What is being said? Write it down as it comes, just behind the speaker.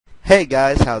Hey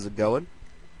guys, how's it going?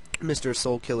 Mr.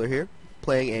 Soul Killer here,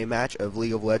 playing a match of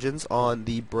League of Legends on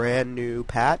the brand new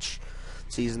patch,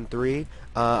 Season 3.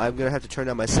 I'm going to have to turn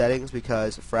down my settings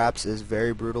because Fraps is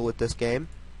very brutal with this game.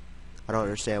 I don't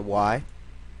understand why.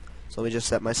 So let me just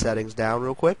set my settings down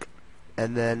real quick,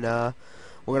 and then we're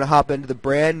going to hop into the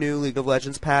brand new League of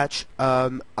Legends patch.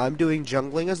 I'm doing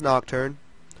jungling as Nocturne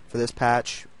for this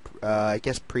patch. I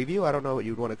guess preview? I don't know what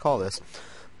you'd want to call this.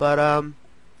 But,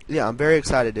 yeah, I'm very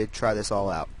excited to try this all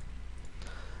out.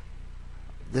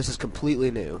 This is completely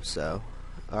new, so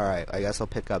alright, I guess I'll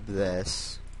pick up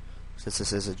this since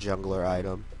this is a jungler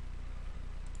item.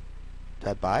 Did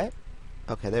I buy it?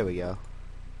 Okay, there we go.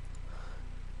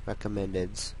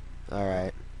 Recommendeds.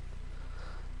 Alright.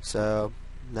 So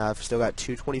now I've still got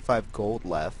 225 gold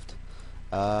left.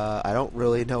 I don't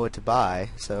really know what to buy,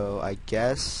 so I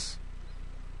guess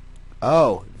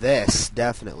this,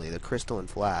 definitely, the crystalline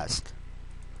flask.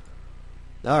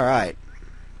 Alright,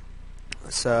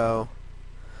 so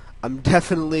I'm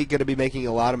definitely going to be making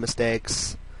a lot of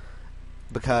mistakes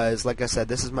because, like I said,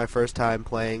 this is my first time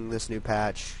playing this new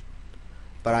patch,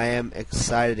 but I am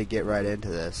excited to get right into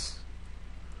this.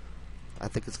 I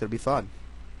think it's going to be fun.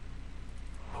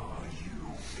 Are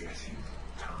you getting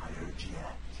tired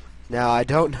yet? Now, I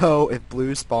don't know if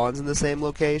blue spawns in the same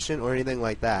location or anything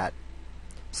like that,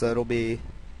 so it'll be,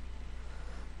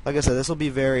 like I said, this will be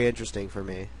very interesting for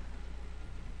me.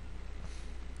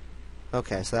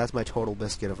 Okay, so that's my Total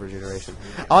Biscuit of regeneration.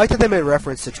 I like that they made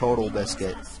reference to Total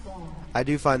Biscuit. I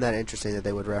do find that interesting that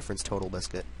they would reference Total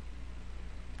Biscuit.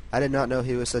 I did not know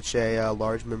he was such a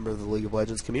large member of the League of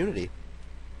Legends community.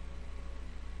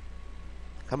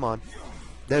 Come on.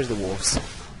 There's the wolves.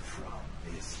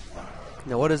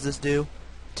 Now what does this do?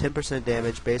 10%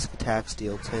 damage, basic attack,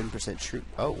 steal, 10% true...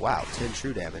 Oh, wow, 10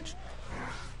 true damage.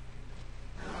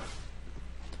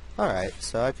 Alright,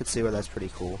 so I could see where that's pretty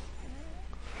cool.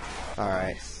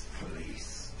 Alright.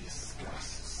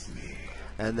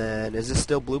 And then, is this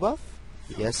still blue buff?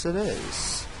 Yes, it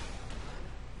is.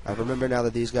 I remember now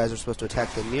that these guys are supposed to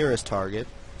attack the nearest target.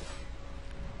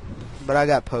 But I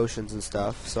got potions and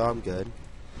stuff, so I'm good.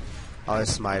 I'll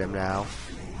just smite him now.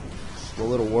 I'm a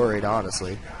little worried,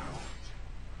 honestly.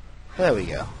 There we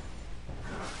go.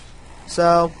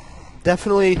 So,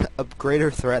 definitely a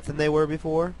greater threat than they were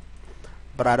before.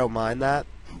 But I don't mind that.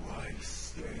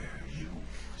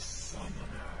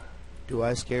 Do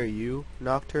I scare you,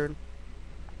 Nocturne?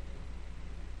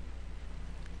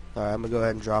 Alright, I'm gonna go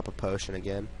ahead and drop a potion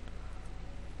again.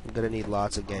 I'm gonna need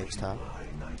lots of ganks top.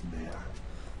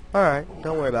 Alright,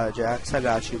 don't worry about it, Jax. I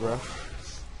got you, bro.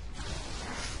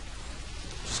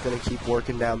 Just gonna keep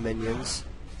working down minions.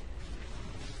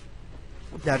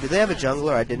 Now, do they have a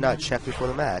jungler? I did not check before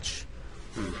the match.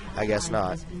 I guess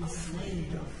not.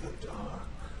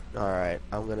 Alright,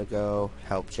 I'm gonna go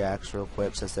help Jax real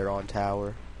quick since they're on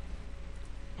tower.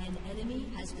 An enemy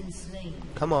has been slain.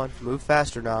 Come on, move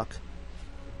faster, Nock.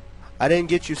 I didn't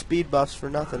get you speed buffs for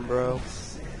nothing, bro.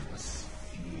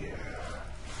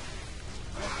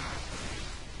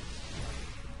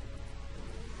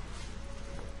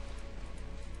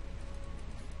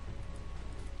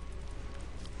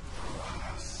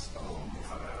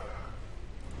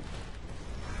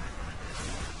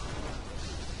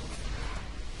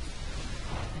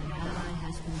 An ally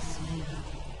has been slain.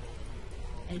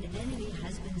 An enemy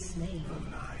has been slain. The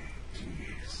night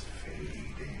is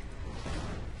fading.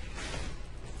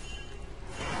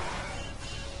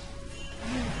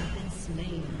 You have been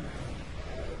slain.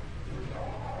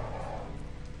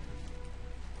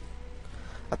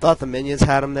 I thought the minions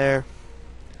had him there.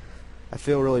 I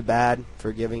feel really bad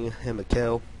for giving him a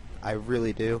kill. I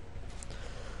really do.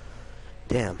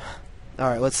 Damn.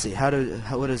 Alright, let's see.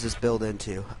 What does this build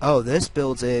into? Oh, this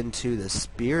builds into the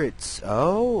spirits.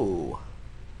 Oh.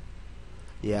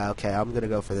 Yeah, okay, I'm gonna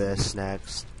go for this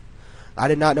next. I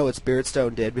did not know what Spirit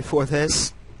Stone did before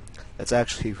this. That's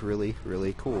actually really,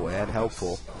 really cool and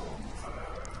helpful.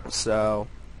 So,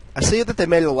 I see that they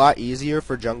made it a lot easier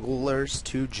for junglers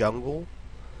to jungle.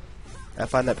 I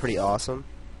find that pretty awesome.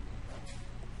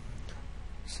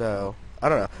 So, I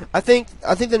don't know. I think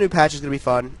the new patch is gonna be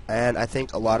fun, and I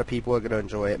think a lot of people are gonna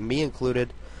enjoy it, me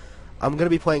included. I'm going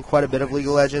to be playing quite a bit of League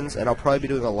of Legends, and I'll probably be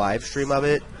doing a live stream of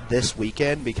it this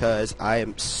weekend because I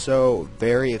am so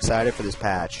very excited for this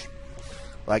patch.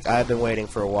 Like, I've been waiting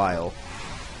for a while.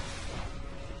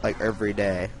 Like, every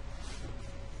day.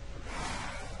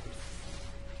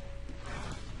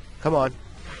 Come on.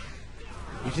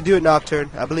 You can do it, Nocturne.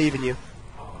 I believe in you.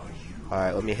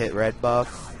 Alright, let me hit red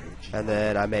buff, and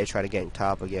then I may try to gank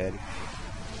top again.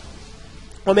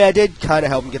 I mean, I did kind of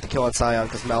help him get the kill on Sion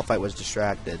because Malphite was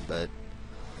distracted, but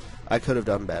I could have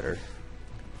done better.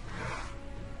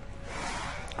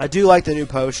 I do like the new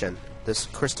potion. This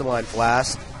crystalline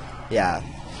flask. Yeah.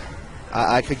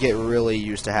 I could get really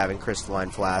used to having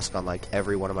crystalline flask on like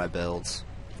every one of my builds.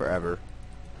 Forever.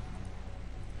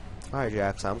 Alright,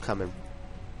 Jax, I'm coming.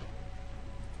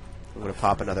 I'm gonna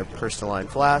pop another crystalline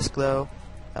flask though.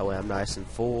 That way I'm nice and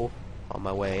full on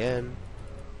my way in.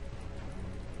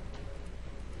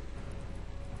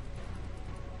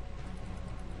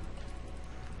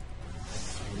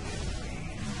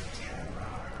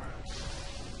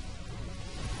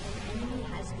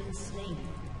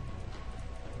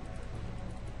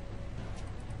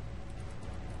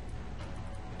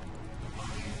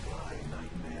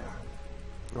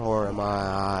 Or am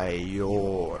I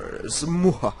yours?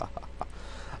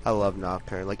 I love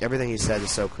Nocturne. Like, everything he said is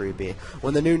so creepy.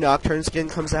 When the new Nocturne skin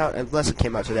comes out, unless it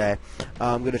came out today,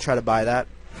 I'm gonna try to buy that.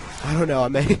 I don't know.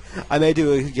 I may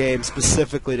do a game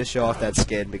specifically to show off that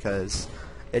skin because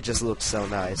it just looks so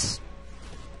nice.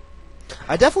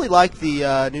 I definitely like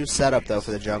the new setup though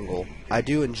for the jungle. I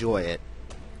do enjoy it.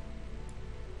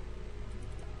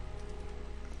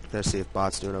 Let's see if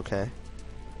bot's doing okay.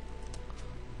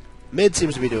 Mid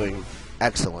seems to be doing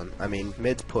excellent. I mean,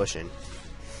 mid's pushing.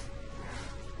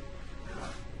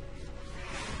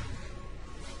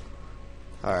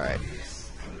 Alright.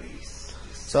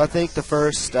 So I think the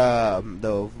first,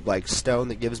 like, stone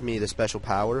that gives me the special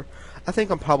power, I think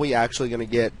I'm probably actually going to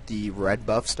get the red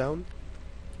buff stone.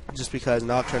 Just because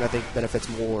Nocturne, I think, benefits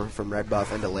more from red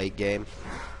buff into late game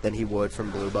than he would from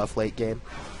blue buff late game.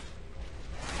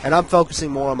 And I'm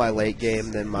focusing more on my late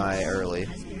game than my early.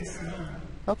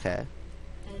 Okay.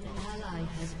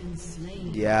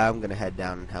 Yeah, I'm gonna head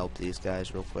down and help these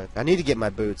guys real quick. I need to get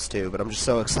my boots too, but I'm just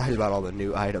so excited about all the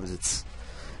new items. It's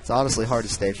honestly hard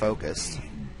to stay focused.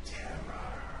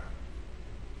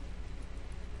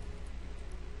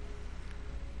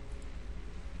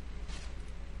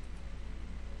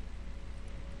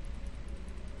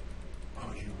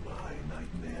 Are you my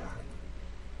nightmare?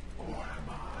 Or am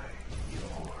I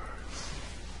yours?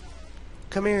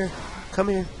 Come here. Come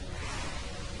here.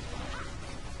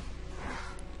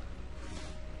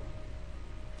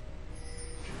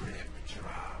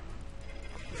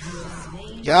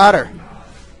 Got her.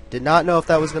 Did not know if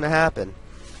that was going to happen.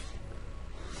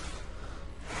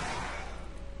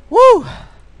 Woo!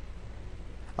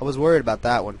 I was worried about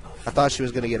that one. I thought she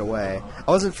was going to get away.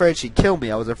 I wasn't afraid she'd kill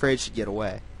me. I was afraid she'd get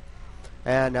away.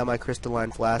 And now my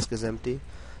crystalline flask is empty.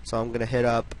 So I'm going to hit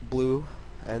up blue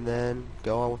and then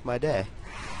go on with my day.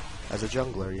 As a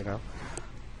jungler, you know.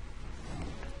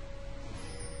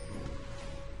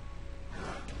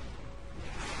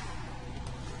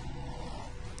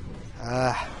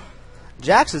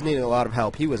 Jax is needing a lot of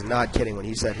help. He was not kidding when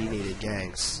he said he needed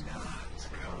ganks.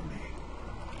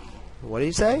 What did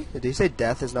he say? Did he say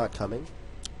death is not coming?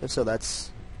 If so,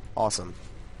 that's awesome.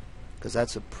 Because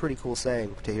that's a pretty cool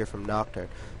saying to hear from Nocturne.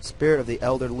 Spirit of the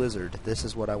Elder Lizard. This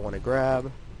is what I want to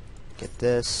grab. Get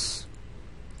this.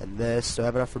 And this. Do I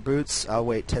have enough for boots? I'll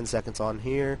wait 10 seconds on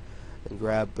here. And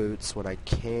grab boots when I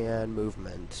can.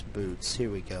 Movement. Boots.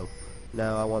 Here we go.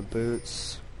 No, I want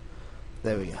boots.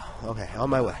 There we go. Okay,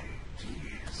 on my way.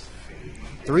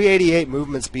 388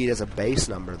 movement speed as a base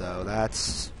number, though.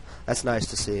 That's nice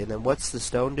to see. And then what's the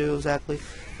stone do exactly?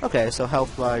 Okay, so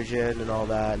health margin and all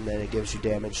that, and then it gives you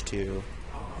damage to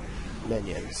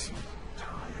minions.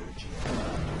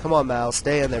 Come on, Mal.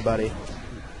 Stay in there, buddy.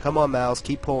 Come on, Mal.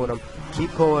 Keep pulling them. Keep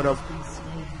pulling them.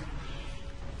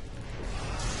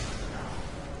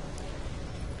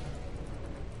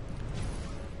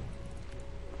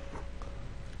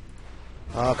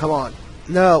 Oh, come on.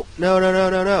 No. No, no, no,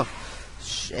 no, no.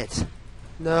 Shit.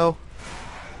 No.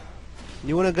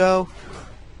 You wanna go?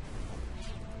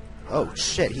 Oh,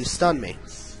 shit. He stunned me.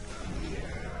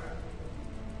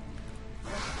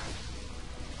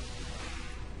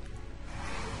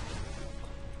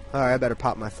 Alright, I better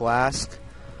pop my flask.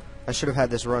 I should have had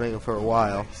this running for a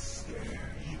while.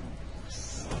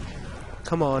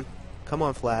 Come on. Come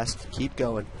on, flask. Keep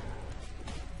going.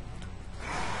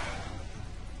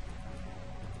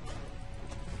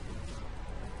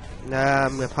 Nah,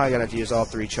 I'm probably gonna have to use all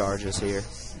 3 charges here.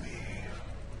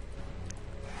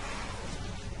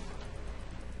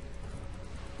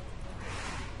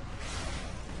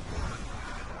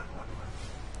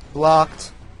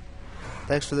 Blocked.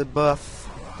 Thanks for the buff.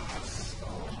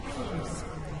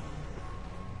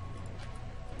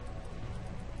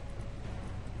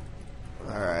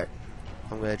 Alright.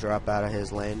 I'm gonna drop out of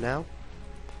his lane now.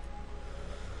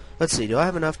 Let's see, do I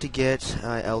have enough to get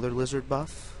Elder Lizard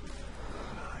buff?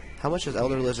 How much does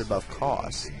Elder Lizard buff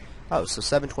cost? Oh, so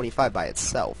 725 by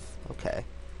itself. Okay.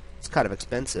 It's kind of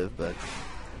expensive, but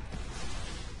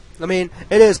I mean,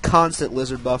 it is constant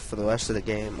lizard buff for the rest of the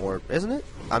game, or isn't it?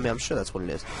 I mean, I'm sure that's what it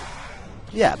is.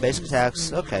 Yeah, basic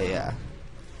attacks. Okay, yeah.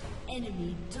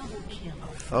 Enemy double kill.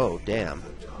 Oh, damn.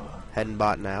 Heading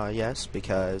bot now, yes,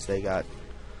 because they got...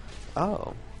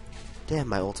 Oh. Damn,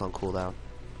 my ult's on cooldown.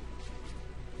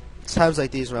 It's times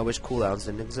like these when I wish cooldowns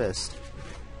didn't exist.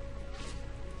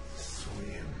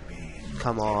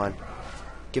 Come on.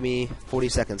 Give me 40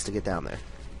 seconds to get down there.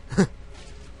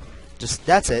 Just,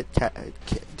 that's it.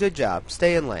 Good job.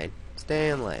 Stay in lane. Stay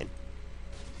in lane.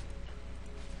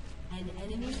 An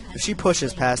enemy has If she been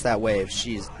pushes slain. past that wave,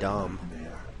 she's dumb.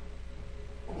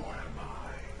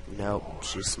 Nope,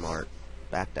 she's smart.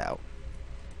 Backed out.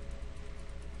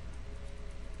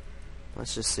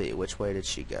 Let's just see. Which way did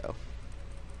she go?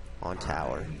 On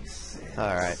tower.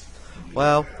 Alright.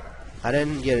 Well, I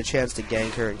didn't get a chance to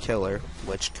gank her and kill her,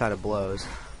 which kind of blows.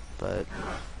 But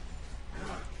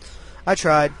I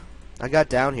tried. I got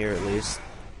down here at least.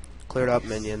 Cleared up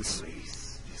minions.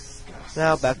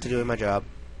 Now back to doing my job.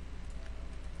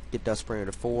 Get Dustbringer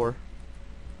to 4.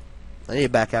 I need to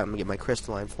back out and get my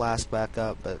crystalline flask back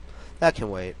up, but that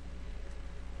can wait.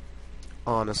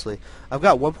 Honestly. I've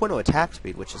got 1.0 attack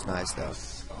speed, which is nice though.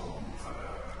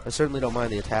 I certainly don't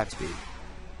mind the attack speed.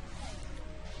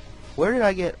 Where did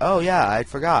I get... Oh yeah, I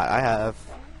forgot. I have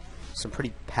some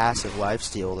pretty passive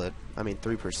lifesteal that... I mean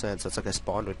 3%, so it's like I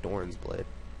spawned with Doran's Blade.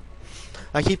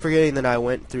 I keep forgetting that I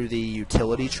went through the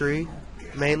utility tree,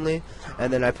 mainly,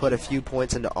 and then I put a few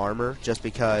points into armor, just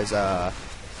because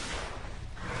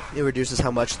it reduces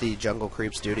how much the jungle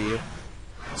creeps do to you.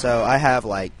 So I have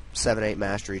like 7-8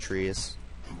 mastery trees.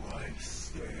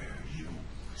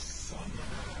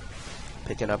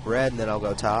 Picking up red, and then I'll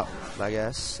go top, I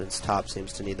guess, since top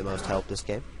seems to need the most help this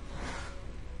game.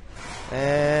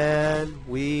 And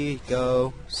we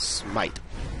go smite.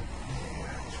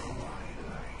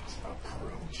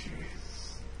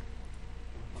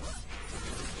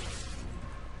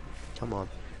 Come on.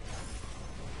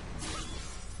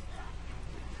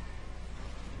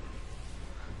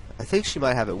 I think she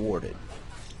might have it warded.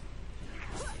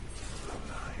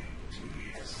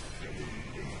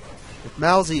 If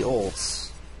Malzy ults,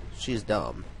 she's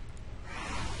dumb.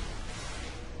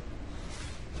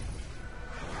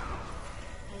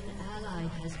 An ally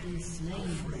has been slain.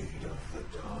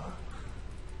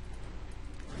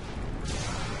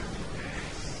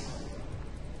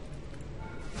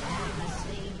 Has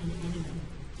slain an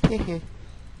enemy.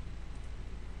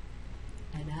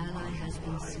 An ally has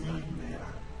been slain.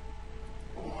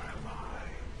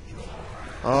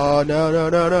 Oh, no, no,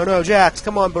 no, no, no, Jax,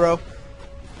 come on, bro.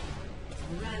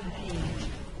 Rampage.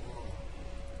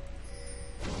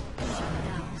 Shut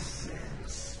down.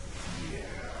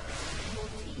 Your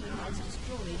team has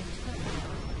destroyed a turret.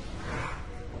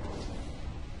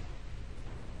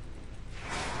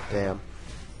 Damn.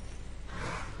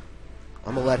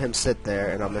 I'm gonna let him sit there,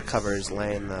 and I'm gonna cover his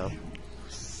lane, though.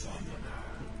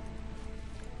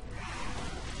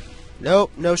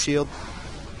 Nope, no shield.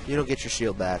 You don't get your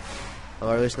shield back.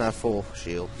 Or at least not full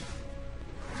shield.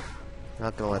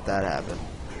 Not gonna let that happen.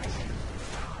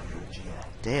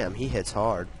 Damn, he hits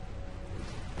hard.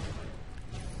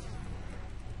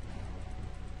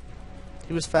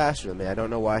 He was faster than me. I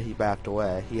don't know why he backed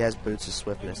away. He has boots of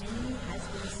swiftness.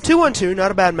 2-1-2,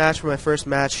 not a bad match for my first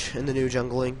match in the new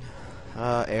jungling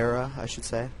era, I should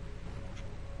say.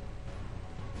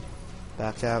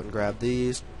 Backed out and grabbed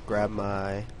these. Grab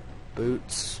my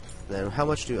boots. Then how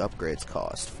much do upgrades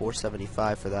cost?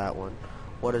 475 for that one.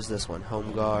 What is this one?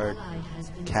 Home guard,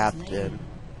 captain,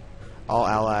 all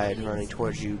allied running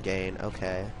towards you gain.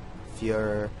 Okay.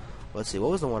 Fuhrer. Let's see.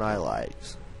 What was the one I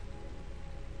liked?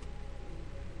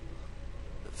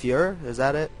 Fuhrer? Is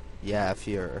that it? Yeah,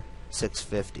 Fuhrer.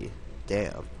 650.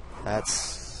 Damn.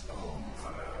 That's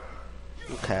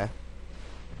okay.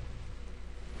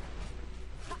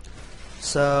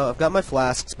 So, I've got my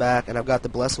flasks back, and I've got the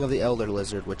Blessing of the Elder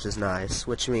Lizard, which is nice,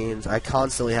 which means I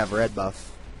constantly have red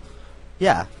buff.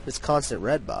 Yeah, it's constant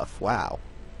red buff. Wow.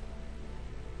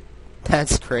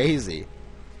 That's crazy.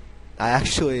 I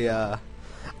actually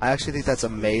think that's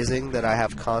amazing that I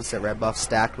have constant red buff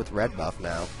stacked with red buff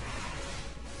now.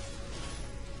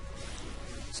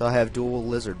 So I have dual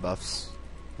lizard buffs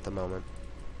at the moment.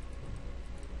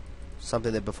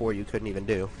 Something that before you couldn't even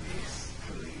do.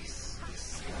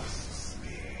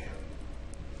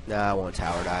 Nah, I won't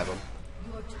tower dive them.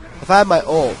 If I had my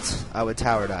ult, I would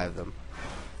tower dive them.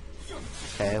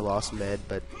 Okay, lost mid,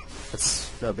 but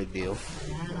that's no big deal.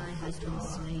 An ally has been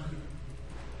slain.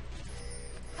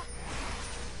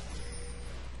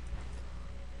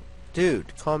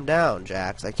 Dude, calm down,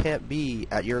 Jax. I can't be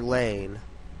at your lane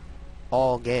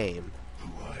all game.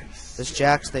 This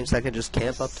Jax thinks I can just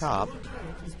camp up top. Turret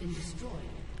has been destroyed.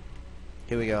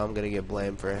 Here we go. I'm gonna get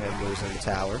blamed for him losing the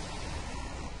tower.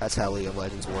 That's how League of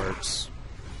Legends works.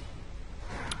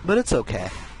 But it's okay.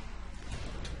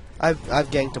 I've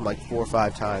ganked him like 4 or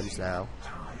 5 times now.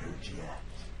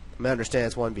 I mean, I understand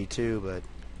it's 1v2, but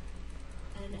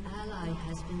An ally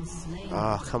has been slain.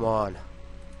 oh, come on.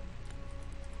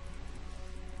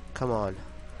 Come on.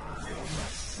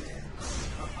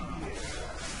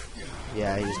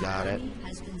 Yeah, he's got it. Enemy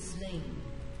has been slain.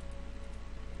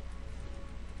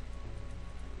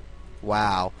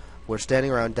 Wow. We're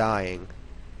standing around dying.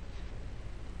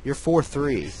 You're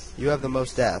 4-3. You have the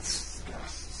most deaths.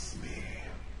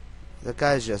 That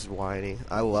guy's just whining.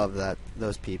 I love that.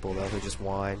 Those people, though, who just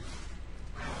whine.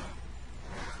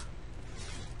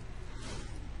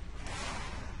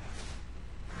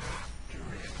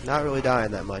 Not really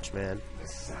dying that much, man.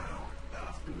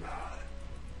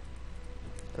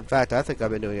 In fact, I think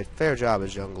I've been doing a fair job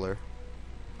as jungler.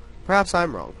 Perhaps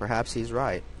I'm wrong. Perhaps he's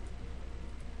right.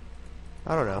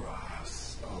 I don't know.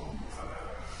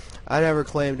 I never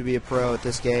claimed to be a pro at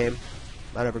this game.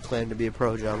 I never claimed to be a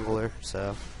pro jungler,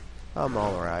 so I'm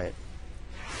alright.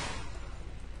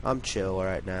 I'm chill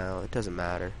right now. It doesn't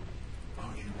matter.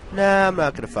 Nah, I'm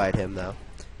not gonna fight him, though.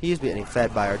 He's getting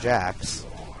fed by our Jax.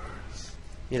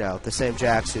 You know, the same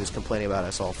Jax who's complaining about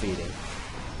us all feeding.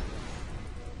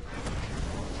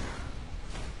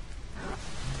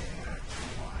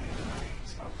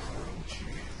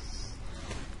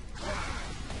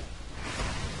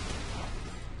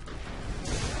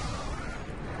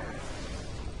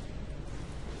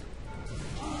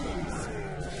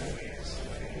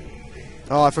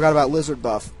 Oh, I forgot about lizard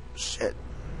buff. Shit.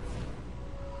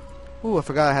 Ooh, I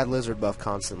forgot I had lizard buff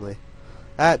constantly.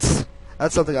 That's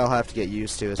something I'll have to get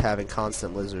used to, is having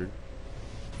constant lizard.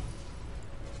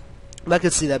 I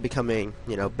could see that becoming,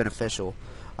 you know, beneficial.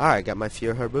 Alright, got my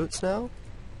Fury boots now.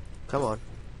 Come on.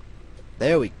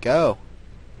 There we go.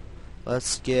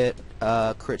 Let's get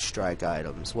crit strike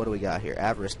items. What do we got here?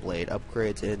 Avarice Blade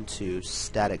upgrades into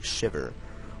Static Shiver.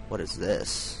 What is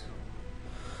this?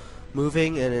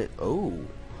 Moving and it. Oh,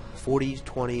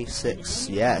 40-26.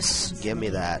 Yes, give me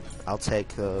that. I'll take.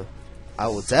 I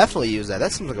will definitely use that.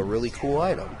 That seems like a really cool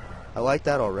item. I like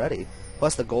that already.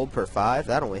 Plus the gold per 5.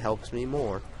 That only helps me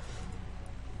more.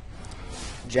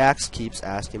 Jax keeps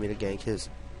asking me to gank his.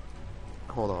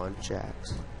 Hold on,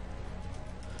 Jax.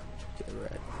 Get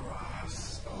red.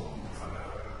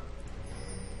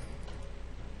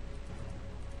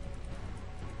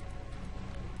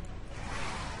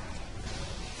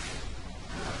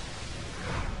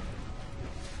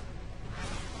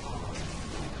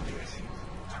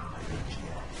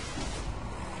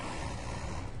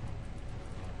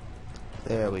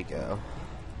 There we go.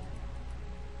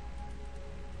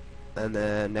 And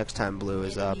then next time blue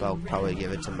is up, I'll probably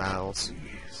give it to Miles.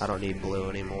 I don't need blue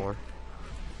anymore.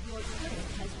 Your turret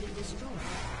has been destroyed.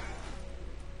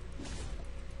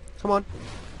 Come on.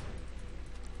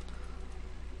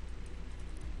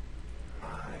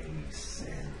 I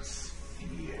sense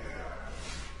fear.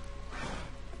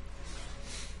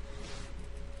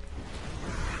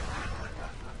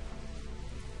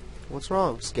 What's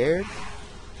wrong? Scared?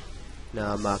 No,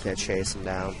 I'm not going to chase him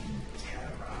down.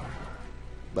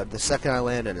 But the second I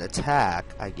land an attack,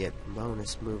 I get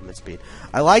bonus movement speed.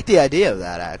 I like the idea of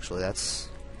that, actually. That's...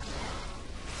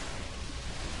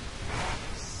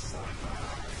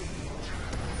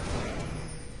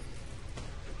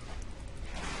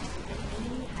 An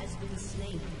enemy has been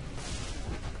slain.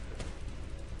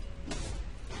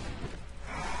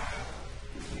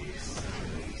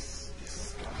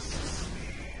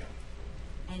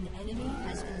 An enemy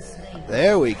has been slain.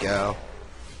 There we go.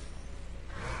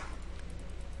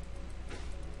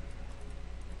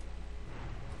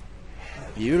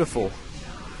 Beautiful.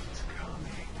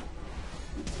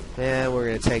 And we're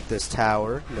going to take this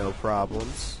tower. No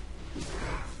problems.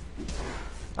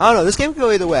 I don't know. This game can go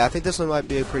either way. I think this one might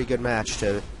be a pretty good match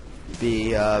to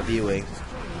be viewing.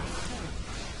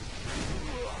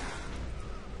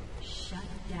 Shut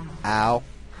down. Ow.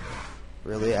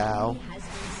 Really, ow. Enemy has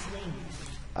been slain.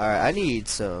 Alright, I need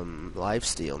some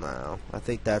lifesteal now. I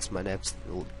think that's my next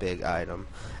big item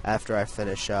after I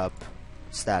finish up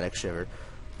Static Shiver.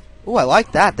 Ooh, I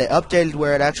like that. They updated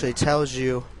where it actually tells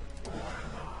you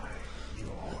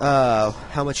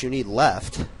how much you need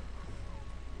left.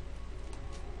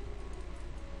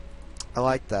 I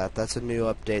like that. That's a new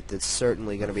update that's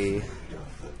certainly going to be...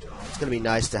 It's going to be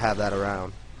nice to have that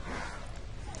around.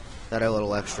 That a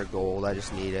little extra gold. I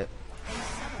just need it.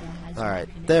 Alright,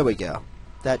 there we go.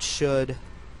 That should...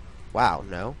 Wow,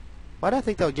 no. Why did I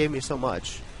think that would give me so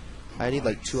much? I need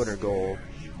like 200 gold.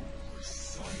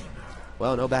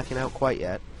 Well, no backing out quite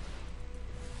yet.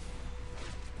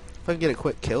 If I can get a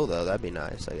quick kill though, that'd be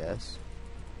nice, I guess.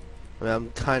 I mean,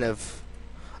 I'm kind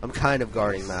of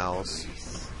guarding Mal's.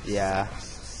 Yeah,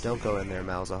 don't go in there,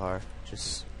 Malzahar.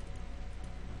 Just.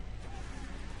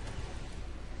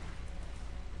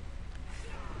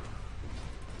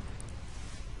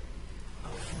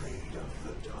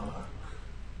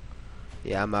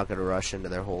 Yeah, I'm not gonna rush into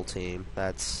their whole team.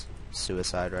 That's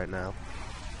suicide right now.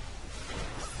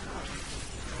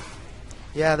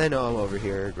 Yeah, they know I'm over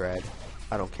here, Greg.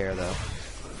 I don't care though.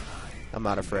 I'm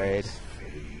not afraid.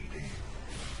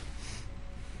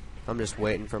 I'm just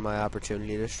waiting for my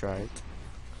opportunity to strike.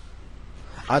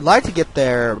 I'd like to get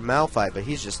their Malphite, but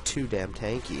he's just too damn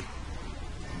tanky.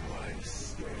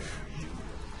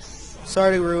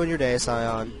 Sorry to ruin your day,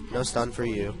 Scion. No stun for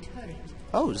you.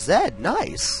 Oh, Zed,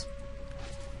 nice.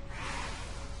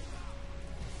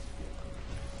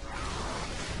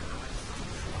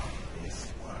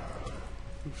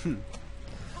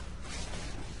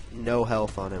 No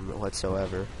health on him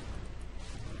whatsoever.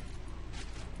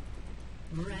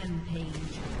 Rampage.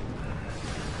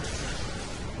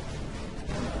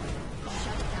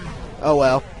 Oh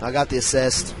well, I got the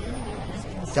assist.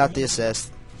 Got the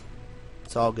assist.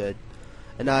 It's all good.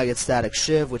 And now I get Static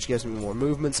Shiv, which gives me more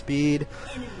movement speed,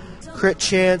 crit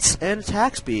chance, and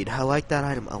attack speed. I like that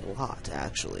item a lot,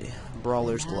 actually.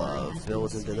 Brawler's Glove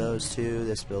builds into those two.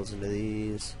 This builds into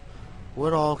these.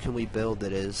 What all can we build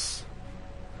that is...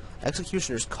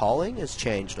 Executioner's Calling has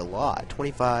changed a lot.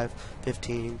 25,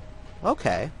 15...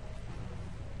 Okay.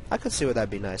 I could see what that'd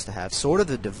be nice to have. Sword of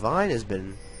the Divine has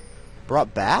been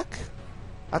brought back?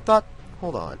 I thought...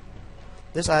 Hold on.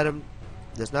 This item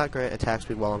does not grant attack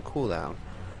speed while on cooldown.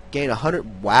 Gain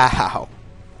 100... Wow!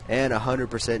 And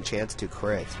 100% chance to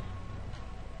crit.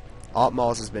 Alt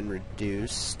Malls has been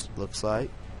reduced, looks like.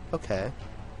 Okay.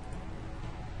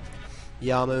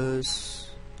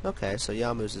 Yamu's... Okay, so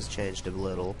Yamu's has changed a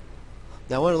little.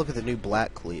 Now I want to look at the new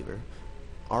Black Cleaver.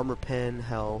 Armor Pen,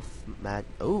 Health,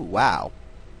 Oh, wow.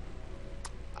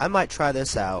 I might try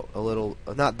this out a little...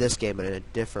 Not this game, but in a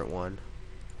different one.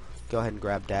 Go ahead and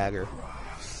grab Dagger.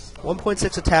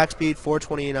 1.6 attack speed,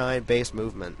 429 base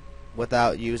movement.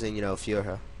 Without using, you know,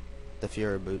 Fuhrer. The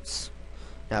Fuhrer boots.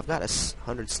 Now I've got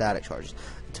 100 static charges.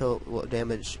 Until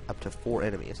damage up to 4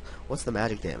 enemies. What's the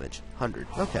magic damage? 100.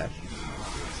 Okay.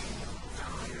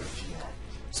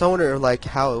 So I wonder, like,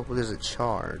 how does it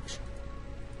charge?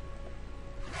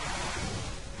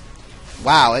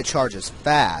 Wow, it charges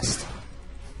fast.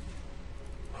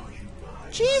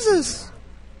 Jesus!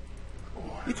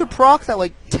 You could proc that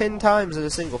like 10 times in a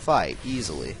single fight,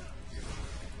 easily.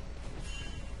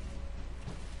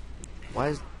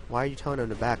 Why are you telling him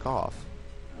to back off?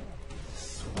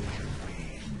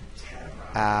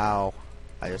 Ow.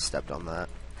 I just stepped on that.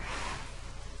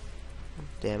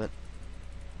 Damn it.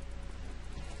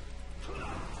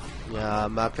 Yeah,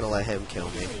 I'm not gonna let him kill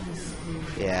me.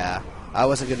 Yeah. I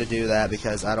wasn't gonna do that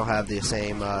because I don't have the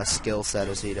same skill set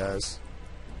as he does.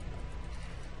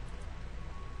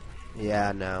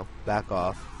 Yeah, no. Back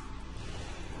off.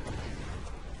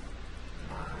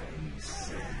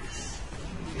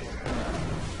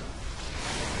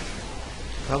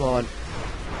 Come on.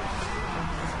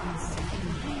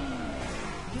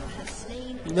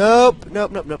 Nope,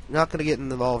 nope, nope, nope. Not gonna get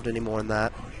involved anymore in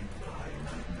that.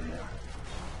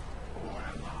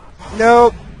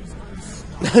 Nope.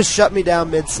 Shut me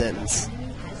down mid-sentence.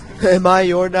 Am I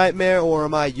your nightmare or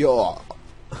am I your...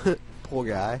 Poor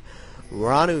guy.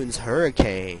 Ranun's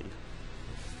Hurricane.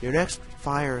 Your next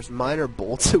fires minor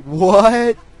bolts.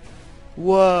 What?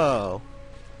 Whoa.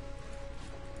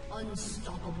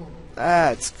 Unstoppable.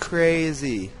 That's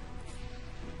crazy.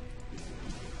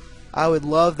 I would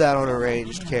love that on a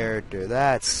ranged character.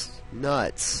 That's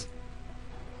nuts.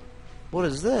 What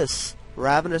is this?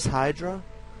 Ravenous Hydra?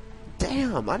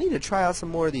 Damn, I need to try out some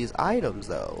more of these items,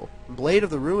 though. Blade of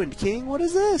the Ruined King? What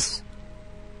is this?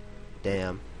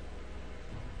 Damn.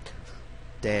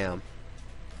 Damn.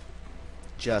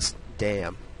 Just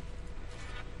damn.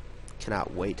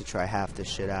 Cannot wait to try half this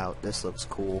shit out. This looks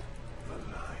cool.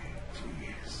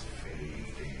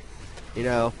 You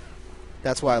know,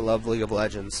 that's why I love League of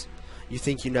Legends. You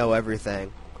think you know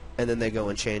everything, and then they go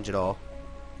and change it all.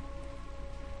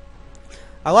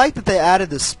 I like that they added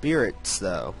the spirits,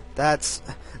 though. That's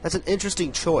an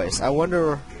interesting choice. I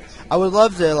wonder... I would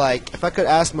love to, like, if I could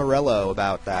ask Morello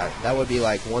about that, that would be,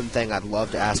 like, one thing I'd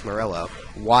love to ask Morello.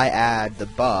 Why add the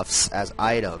buffs as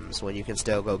items when you can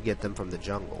still go get them from the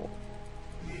jungle?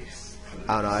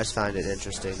 I don't know, I just find it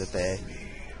interesting that they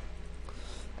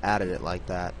added it like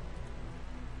that.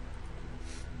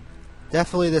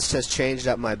 Definitely this has changed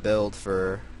up my build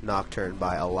for Nocturne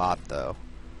by a lot, though.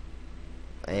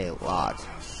 A lot.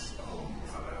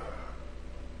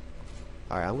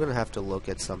 Alright, I'm gonna have to look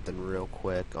at something real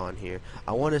quick on here.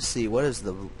 I want to see, what does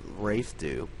the Wraith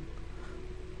do?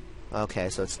 Okay,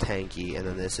 so it's tanky, and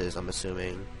then this is, I'm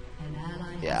assuming...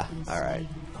 Yeah, alright.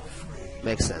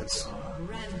 Makes sense.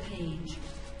 Rampage.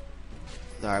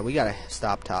 Alright, we gotta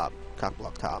stop top. Cock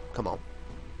block top. Come on.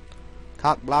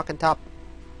 Cock block and top.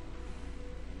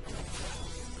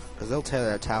 Because they'll tear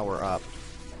that tower up.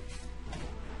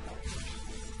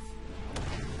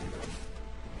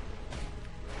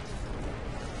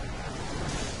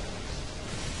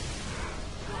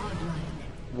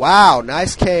 Wow,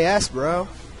 nice KS, bro.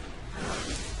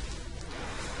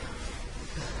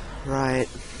 Right.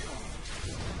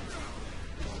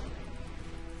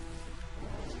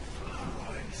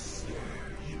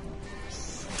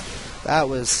 That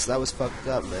was fucked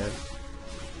up, man.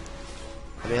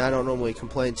 I mean, I don't normally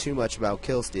complain too much about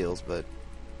kill steals, but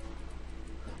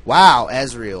wow,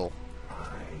 Ezreal. I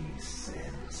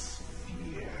sense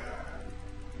fear.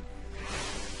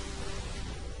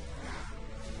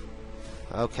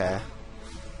 Okay.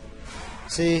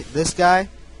 See, this guy,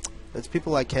 it's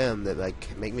people like him that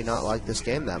like make me not like this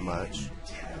game that much.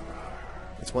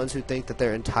 It's ones who think that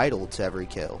they're entitled to every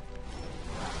kill.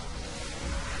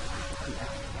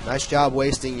 Nice job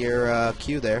wasting your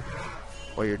Q there.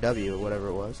 Or your W, or whatever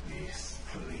it was.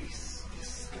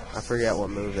 I forget what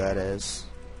move that is.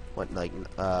 What, like,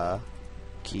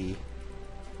 key.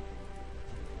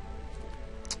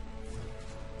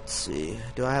 Let's see.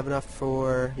 Do I have enough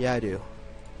for... Yeah, I do.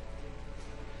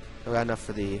 I got enough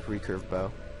for the recurve bow.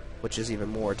 Which is even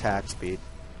more attack speed.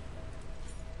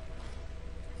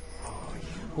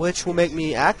 Which will make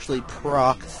me actually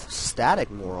proc static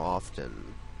more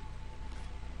often.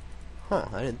 Huh,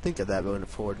 I didn't think of that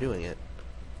before doing it.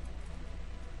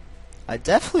 I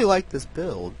definitely like this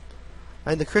build.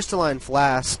 I mean, the crystalline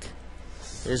flask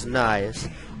is nice.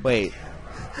 Wait,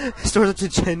 it stores up to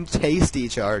 10 tasty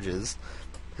charges.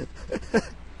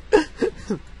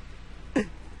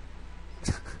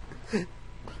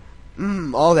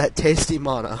 All that tasty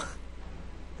mana.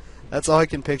 That's all I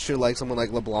can picture, like someone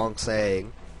like LeBlanc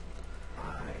saying.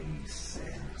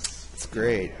 It's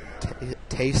great.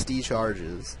 Tasty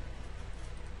charges.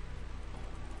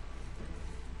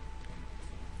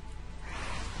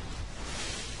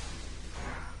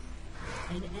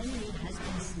 An enemy has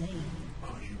been slain.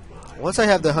 Once I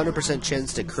have the 100%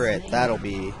 chance to crit, that'll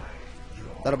be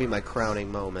my crowning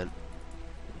moment.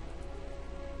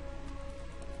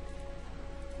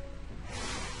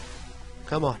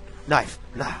 Come on, knife,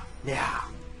 nah, yeah.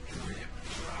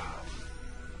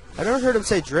 I never heard him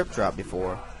say drip drop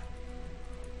before.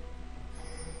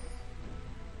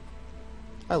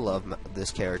 I love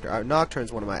this character.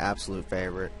 Nocturne's one of my absolute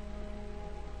favorite.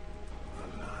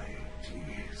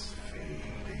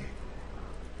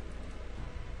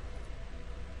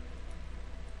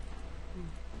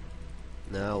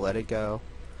 No, let it go.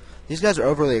 These guys are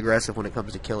overly aggressive when it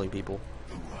comes to killing people.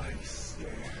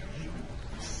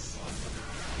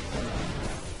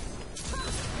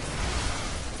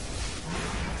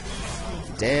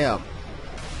 Damn.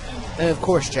 And of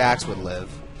course Jax would live.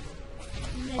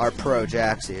 Our pro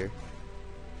Jax here.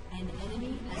 An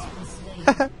enemy has been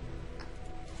slain.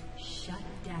 Shut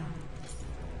down.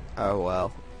 Oh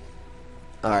well.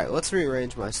 Alright, let's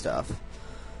rearrange my stuff.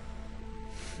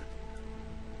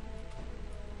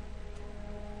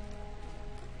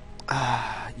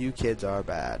 You kids are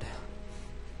bad.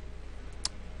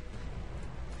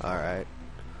 Alright.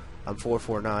 I'm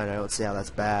 449. I don't see how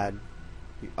that's bad.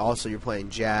 Also, you're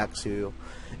playing Jax, who,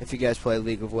 if you guys play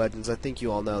League of Legends, I think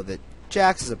you all know that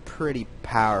Jax is a pretty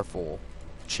powerful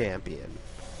champion.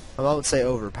 I won't say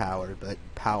overpowered, but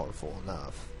powerful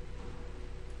enough.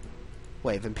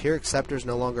 Wait, Vampiric Scepter is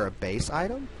no longer a base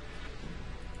item?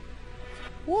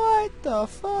 What the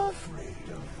fuck?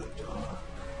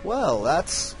 Well,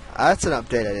 that's an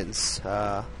update I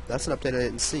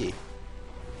didn't see.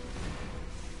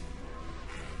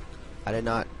 I did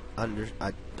not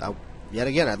yet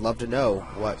again, I'd love to know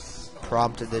what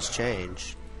prompted this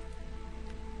change.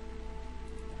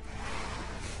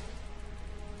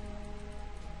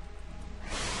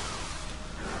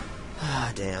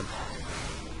 Ah, damn.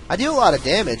 I do a lot of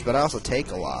damage, but I also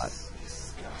take a lot,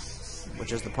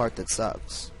 which is the part that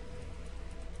sucks.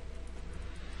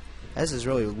 Ez is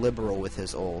really liberal with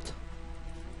his ult.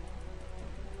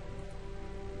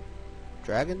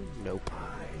 Dragon? Nope.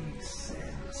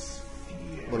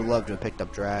 Would have loved to have picked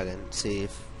up Dragon. See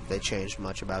if they changed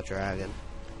much about Dragon.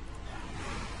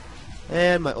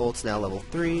 And my ult's now level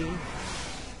 3.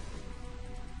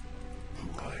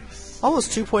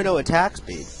 Almost 2.0 attack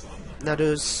speed. Now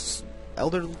does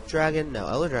Elder Dragon? No,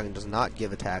 Elder Dragon does not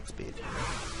give attack speed.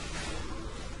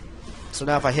 So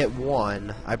now if I hit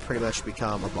 1, I pretty much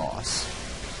become a boss.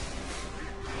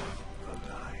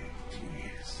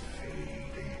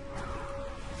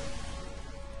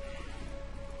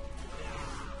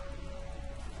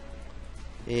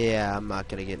 Yeah, I'm not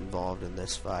gonna get involved in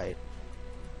this fight.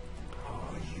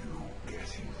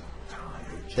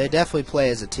 They definitely play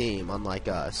as a team, unlike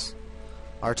us.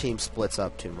 Our team splits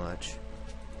up too much.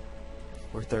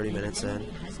 We're 30 minutes in.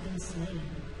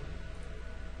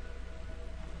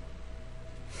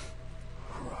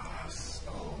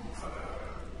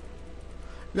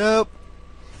 Nope.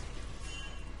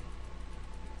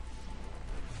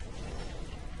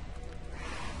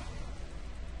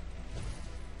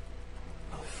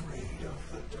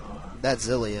 That's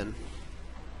Zillion.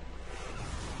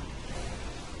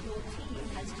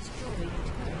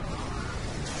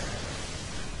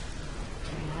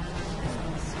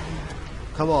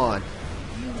 Come on.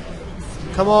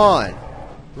 Come on.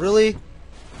 Really?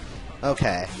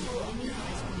 Okay.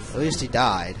 At least he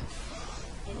died.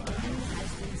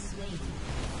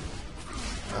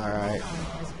 Alright.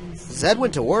 Zed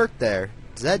went to work there.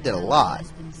 Zed did a lot.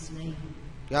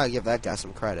 Gotta give that guy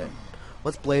some credit.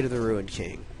 What's Blade of the Ruined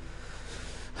King?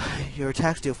 Your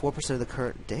attacks deal 4% of the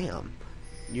current... Damn.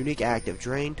 Unique active.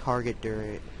 Drain target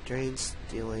during... Drain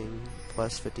stealing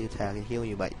plus 50 attack and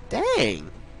healing you by... Dang!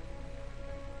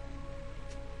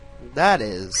 That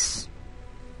is...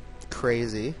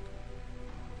 crazy.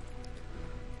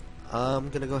 I'm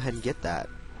gonna go ahead and get that.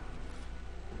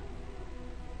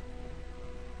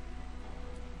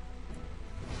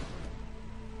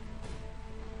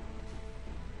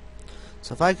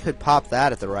 So if I could pop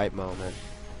that at the right moment.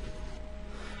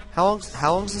 How long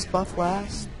does this buff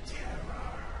last?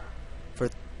 For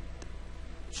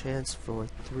chance for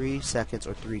 3 seconds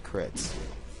or 3 crits.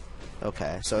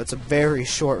 Okay, so it's a very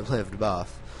short-lived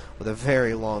buff with a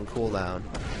very long cooldown,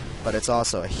 but it's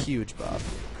also a huge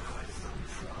buff.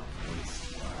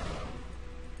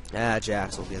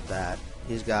 Jax will get that.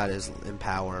 He's got his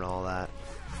Empower and all that.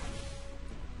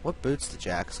 What boots did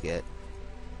Jax get?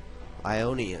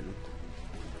 Ionian.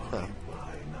 Huh.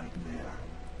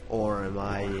 Or am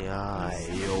I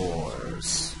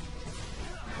yours?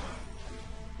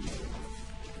 Your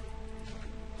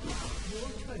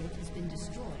turret has been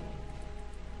destroyed.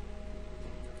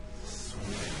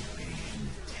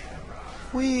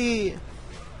 Whee!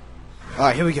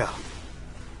 Alright, here we go.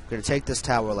 We're gonna take this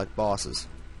tower like bosses.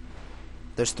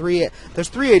 There's three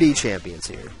AD champions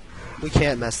here. We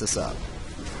can't mess this up.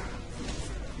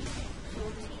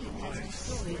 Your team has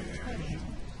destroyed a turret.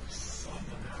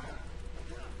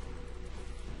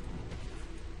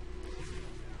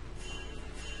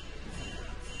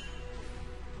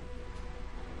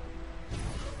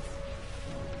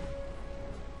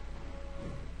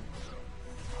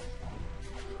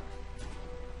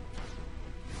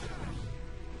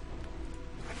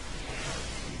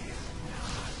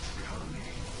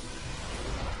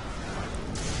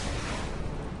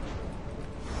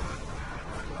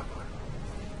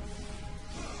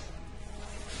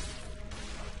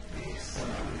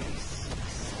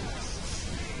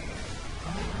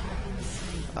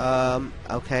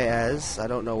 Okay, Ez, I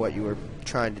don't know what you were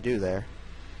trying to do there.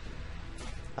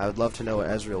 I would love to know what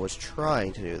Ezreal was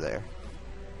trying to do there.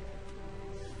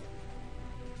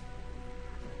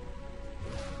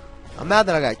 I'm mad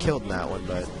that I got killed in that one,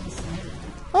 but...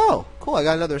 Oh, cool, I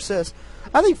got another assist.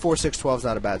 I think 4-6-12 is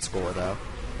not a bad score, though.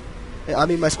 I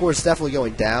mean, my score is definitely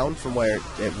going down from where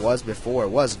it was before. It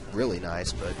was really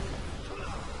nice, but...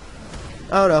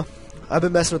 I don't know. I've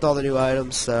been messing with all the new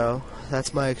items, so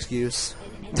that's my excuse.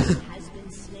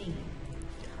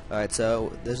 Alright,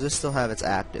 so does this still have its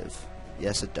active?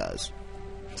 Yes, it does.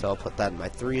 So I'll put that in my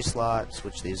 3 slot,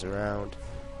 switch these around.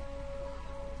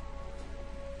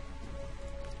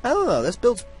 I don't know, this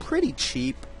build's pretty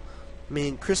cheap. I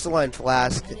mean, Crystalline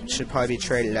Flask should probably be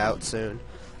traded out soon.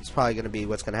 It's probably going to be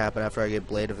what's going to happen after I get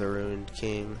Blade of the Ruined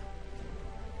King.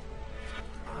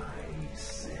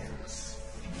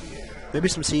 Maybe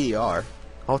some CER.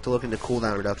 I'll have to look into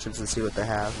cooldown reductions and see what they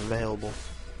have available.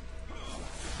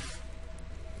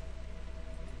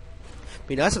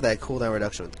 Be nice if they had cooldown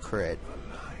reduction with crit,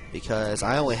 because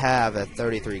I only have a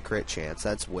 33 crit chance.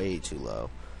 That's way too low.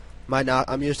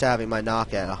 I'm used to having my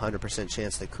knock at 100%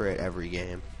 chance to crit every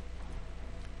game.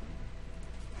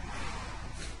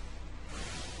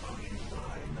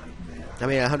 I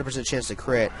mean, 100% chance to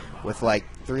crit with like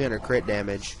 300 crit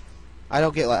damage. I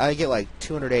get like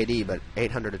 200 AD, but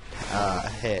 800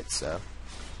 hits. So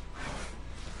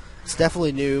it's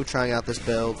definitely new trying out this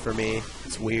build for me.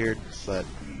 It's weird, but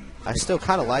I still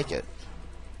kind of like it.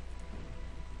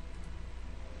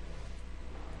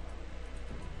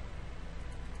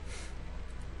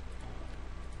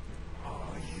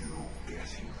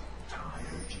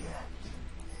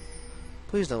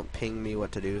 Please don't ping me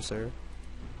what to do, sir.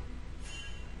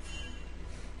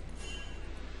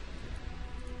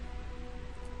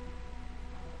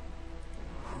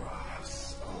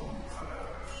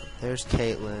 There's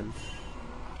Caitlyn.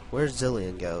 Where's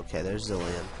Zillion go? Okay, there's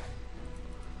Zillion.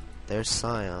 There's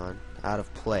Scion. Out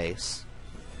of place.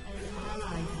 An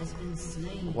ally has been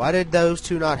slain. Why did those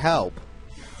two not help?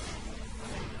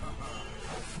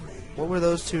 What were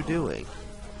those two doing?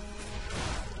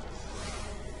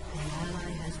 An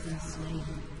ally has been slain.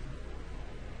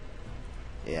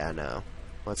 Yeah, I know.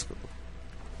 Let's go.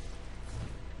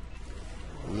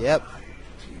 Yep.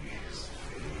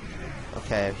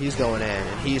 Okay, he's going in,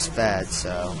 and he's fed,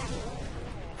 so...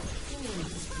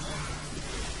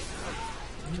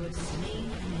 You have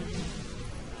slain an enemy.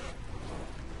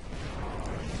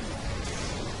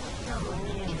 Double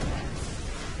kill.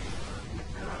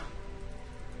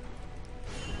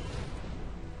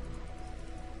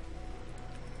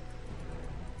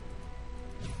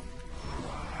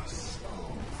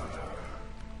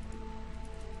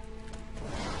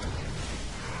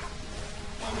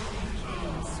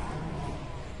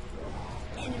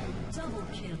 Enemy double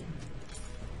kill.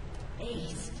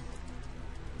 Ace.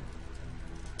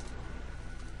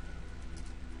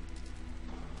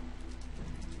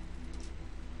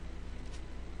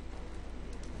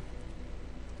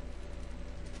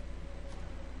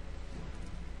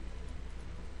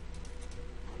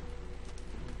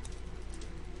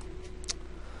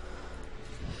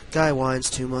 Guy whines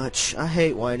too much. I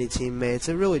hate whiny teammates.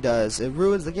 It really does. It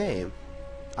ruins the game.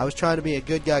 I was trying to be a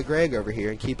good guy Greg over here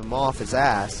and keep him off his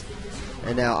ass,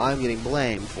 and now I'm getting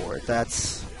blamed for it.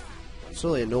 It's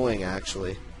really annoying,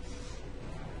 actually.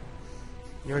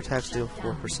 Your attacks deal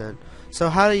 4%. So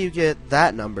how do you get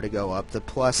that number to go up? The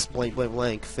plus blank blank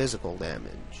blank physical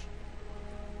damage.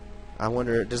 I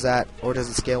wonder, does that, or does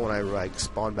it scale when I like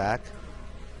spawn back?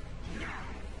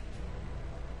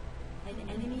 An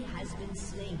enemy has been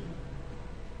slain.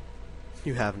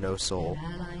 You have no soul.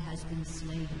 An ally has been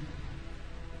slain.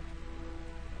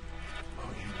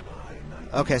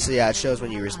 Okay, so yeah, it shows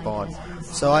when you respawn.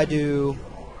 So I do...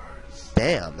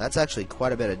 Damn, that's actually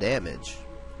quite a bit of damage.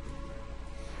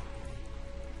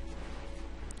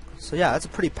 So yeah, that's a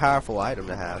pretty powerful item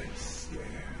to have.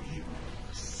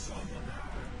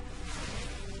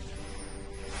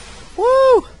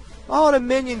 Woo! All the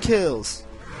minion kills!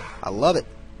 I love it.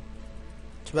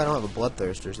 Too bad I don't have a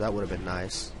Bloodthirster, so that would have been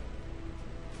nice.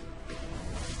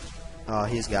 Oh,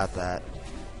 he's got that.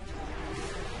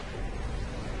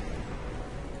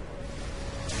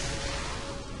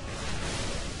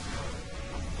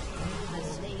 You have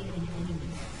slain an enemy.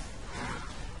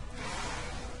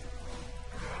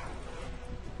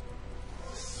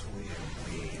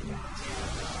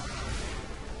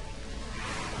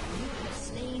 You have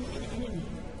slain an enemy.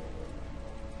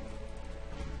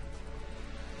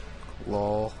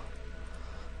 Lol.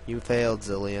 You failed,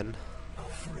 Zillion.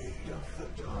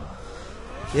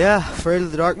 Yeah, afraid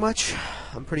of the dark much?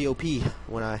 I'm pretty OP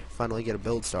when I finally get a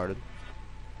build started.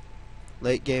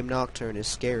 Late game Nocturne is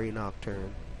scary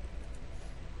Nocturne.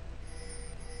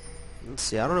 Let's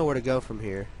see, I don't know where to go from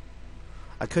here.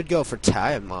 I could go for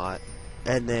Tiamat,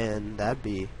 and then that'd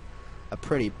be a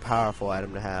pretty powerful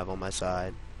item to have on my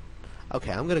side.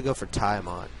 Okay, I'm gonna go for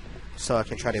Tiamat, so I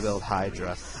can try to build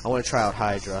Hydra. I want to try out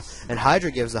Hydra, and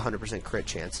Hydra gives a 100% crit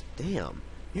chance. Damn,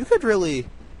 you could really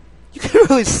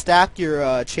stack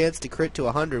your chance to crit to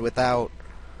 100 without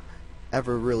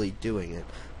ever really doing it.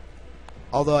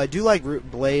 Although I do like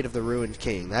Blade of the Ruined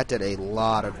King. That did a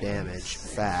lot of damage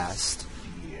fast.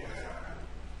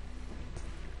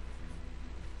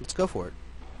 Let's go for it.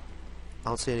 I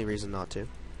don't see any reason not to.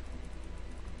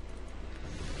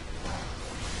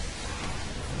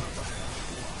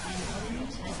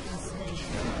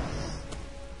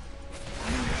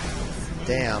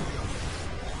 Damn.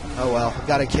 Oh well,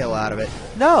 got a kill out of it.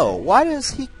 No, why does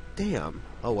he... Damn.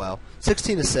 Oh well.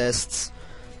 16 assists.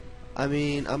 I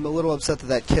mean, I'm a little upset that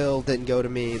that kill didn't go to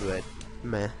me, but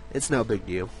meh. It's no big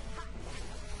deal.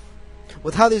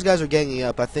 With how these guys are ganging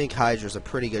up, I think Hydra's a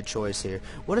pretty good choice here.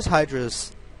 What is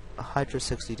Hydra's... Hydra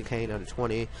 60 decay down to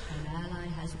 20. An ally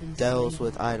has been Deals slain.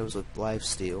 with items with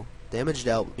lifesteal. Damage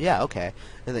dealt... Yeah, okay.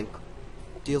 And then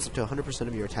deals up to 100%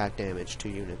 of your attack damage to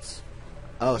units.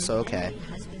 Oh, so okay.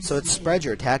 So it spreads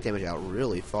your attack damage out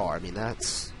really far. I mean,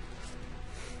 that's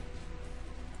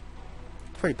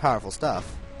pretty powerful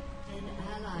stuff. An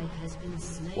ally has been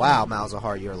slain. Wow,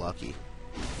 Malzahar, you're lucky.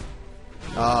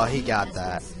 Oh, he got Has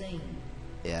that. been slain.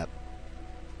 Yep.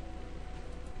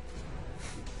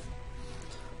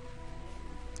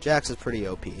 Jax is pretty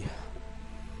OP.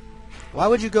 Why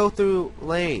would you go through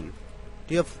lane?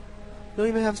 You don't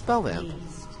even have Spellvamp.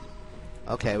 Aced.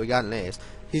 Okay, we got an ace.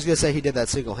 He's gonna say he did that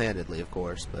single-handedly, of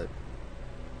course, but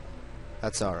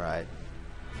that's alright.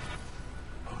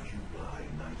 Are you my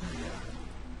nightmare?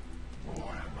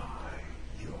 Or am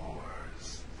I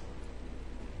yours?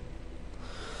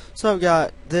 So I've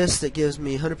got this that gives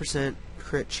me 100%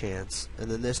 crit chance,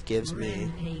 and then this gives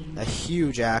me a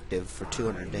huge active for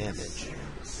 200 damage.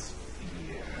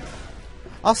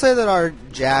 I'll say that our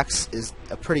Jax is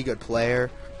a pretty good player,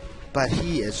 but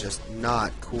he is just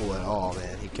not cool at all,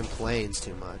 man. He complains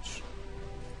too much.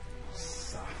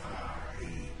 Suffer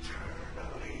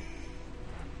eternally.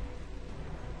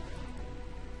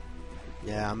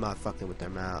 Yeah, I'm not fucking with their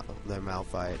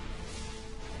Malphite.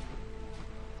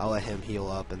 I'll let him heal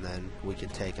up, and then we can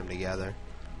take him together.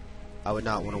 I would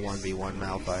not want to 1v1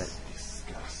 Malphite.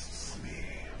 Disgusts me.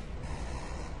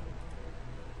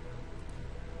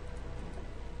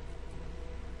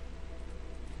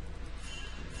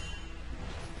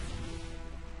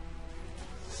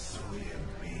 Swim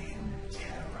in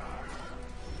terror.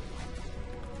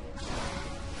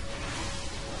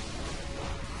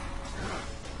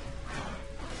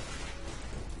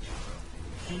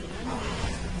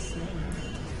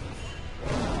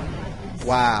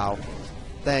 Wow.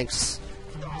 Thanks.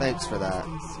 Thanks for that.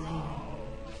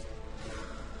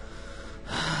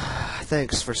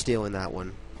 Thanks for stealing that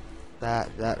one.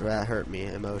 That hurt me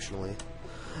emotionally.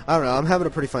 I don't know, I'm having a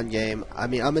pretty fun game. I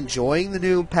mean, I'm enjoying the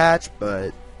new patch,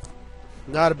 but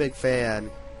not a big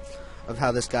fan of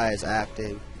how this guy is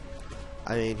acting.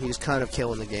 I mean, he's kind of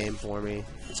killing the game for me.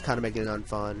 It's kind of making it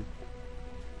unfun.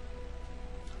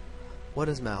 What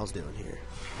is Mal's doing here?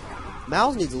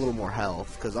 Mal's needs a little more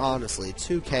health, because honestly,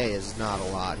 2k is not a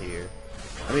lot here.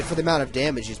 I mean, for the amount of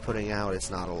damage he's putting out,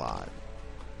 it's not a lot.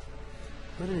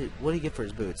 What did he get for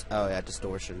his boots? Oh yeah,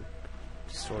 distortion.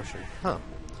 Distortion. Huh.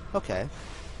 Okay.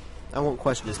 I won't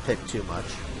question his pick too much.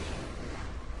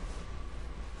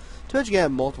 Too much you can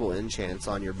have multiple enchants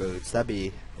on your boots. That'd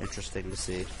be interesting to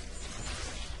see.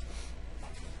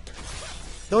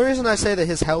 The only reason I say that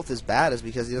his health is bad is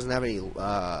because he doesn't have any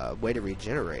way to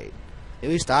regenerate. At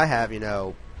least I have, you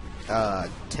know,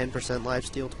 10%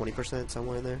 lifesteal, 20%,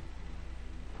 somewhere in there.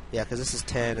 Yeah, because this is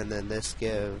 10, and then this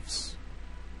gives...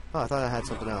 Oh, I thought I had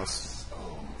something else.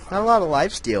 Not a lot of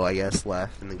lifesteal, I guess,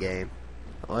 left in the game.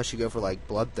 Unless you go for, like,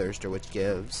 Bloodthirster, which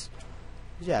gives...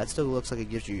 Yeah, it still looks like it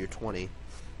gives you your 20.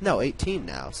 No, 18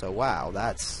 now, so wow,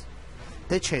 that's...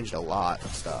 They changed a lot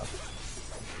of stuff.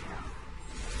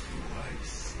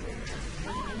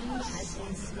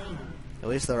 At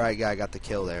least the right guy got the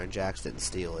kill there, and Jax didn't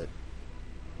steal it.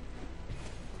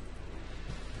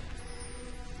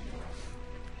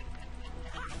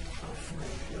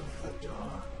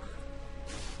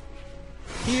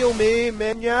 Heal me,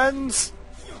 minions!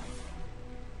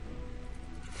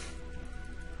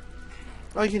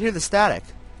 Oh, you can hear the static.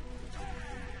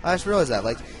 I just realized that.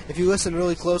 Like, if you listen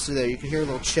really closely there, you can hear a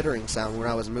little chittering sound when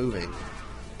I was moving.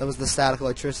 That was the static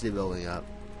electricity building up.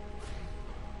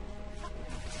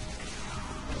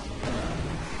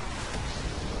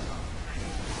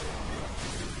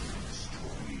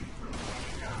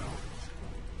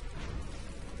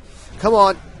 Come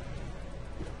on!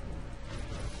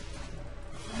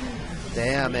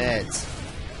 Damn it.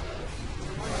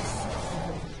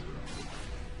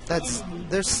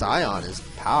 Their Scion is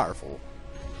powerful.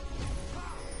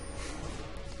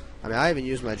 I mean, I even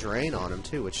used my drain on him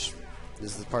too, which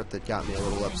is the part that got me a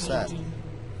little upset.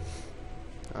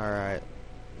 Alright.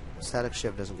 Static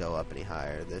shift doesn't go up any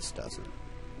higher. This doesn't.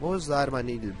 What was the item I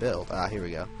needed to build? Ah, here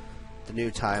we go. The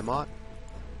new Tiamat.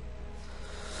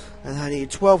 And I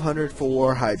need 1200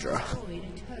 for Hydra.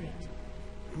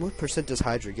 What percent does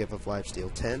Hydra give of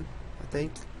lifesteal? 10, I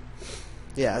think.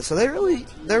 Yeah, so they're really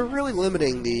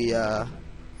limiting the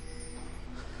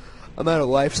amount of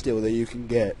lifesteal that you can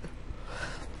get.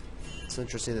 It's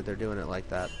interesting that they're doing it like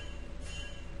that.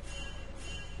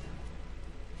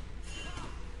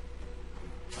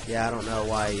 Yeah, I don't know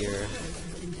why you're...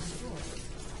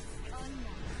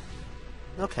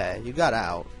 Okay, you got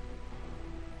out.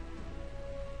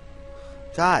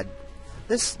 God,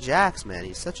 this Jax, man,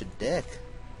 he's such a dick.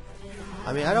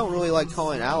 I mean, I don't really like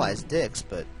calling allies dicks,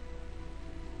 but...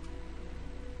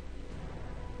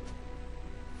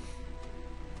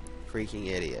 Freaking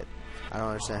idiot. I don't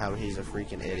understand how he's a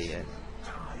freaking idiot.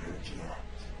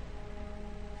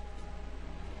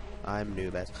 I'm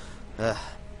noob as... Ugh.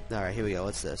 Alright, here we go.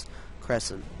 What's this?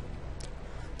 Crescent.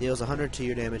 Deals 100 to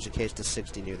your damage in case to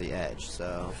 60 near the edge.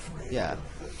 So, yeah.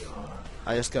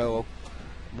 I just go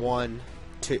 1,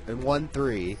 2, and 1,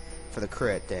 3 for the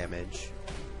crit damage.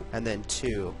 And then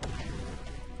 2.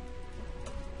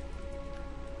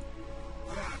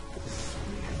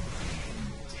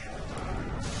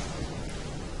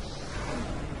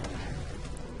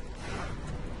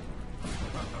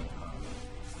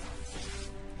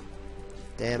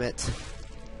 Damn it.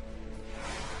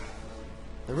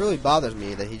 It really bothers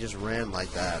me that he just ran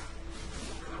like that.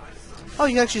 Oh,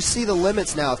 you can actually see the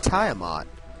limits now of Tiamat.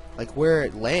 Like where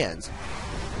it lands.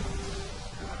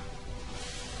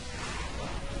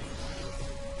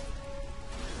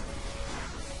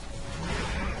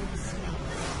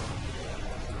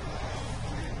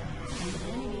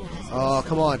 Oh,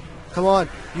 come on. Come on.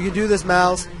 You can do this,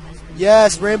 Mouse.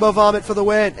 Yes, Rainbow Vomit for the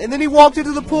win. And then he walked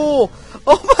into the pool.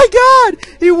 Oh my god!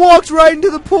 He walked right into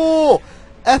the pool!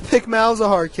 Epic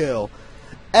Malzahar kill.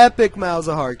 Epic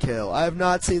Malzahar kill. I have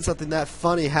not seen something that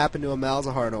funny happen to a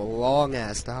Malzahar in a long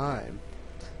ass time.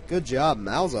 Good job,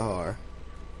 Malzahar.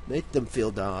 Make them feel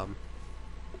dumb.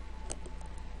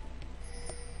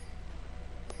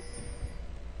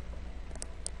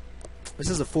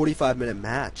 This is a 45-minute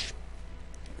match.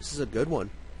 This is a good one.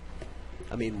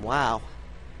 I mean, wow.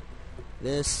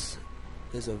 This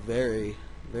is a very,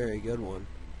 very good one.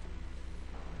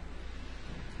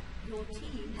 Your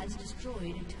team has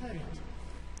destroyed a turret.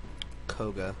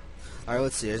 Koga. Alright,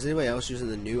 let's see. Is anybody else using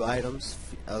the new items?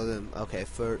 Other than, okay,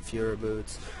 Fury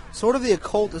Boots. Sort of the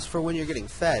occult is for when you're getting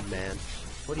fed, man.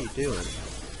 What are you doing?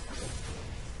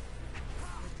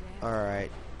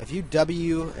 Alright. If you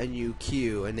W and you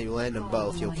Q and then you land them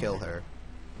both, you'll kill her.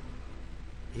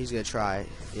 He's gonna try.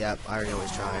 Yep, I already know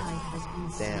he's trying.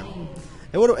 Damn.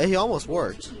 He almost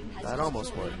worked. That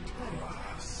almost worked.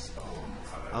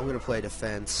 I'm gonna play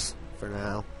defense for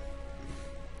now.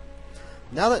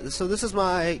 So this is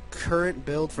my current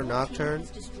build for Nocturne.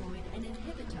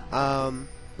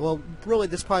 Well, really,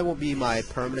 this probably won't be my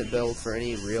permanent build for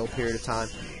any real period of time.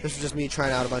 This is just me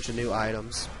trying out a bunch of new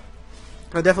items.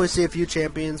 I'll definitely see a few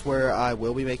champions where I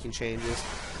will be making changes.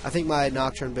 I think my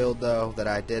Nocturne build, though, that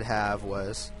I did have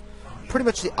was pretty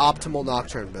much the optimal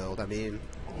Nocturne build. I mean,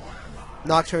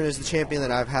 Nocturne is the champion that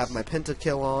I have my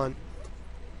pentakill on.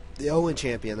 The only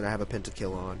champion that I have a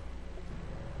pentakill on.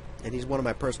 And he's one of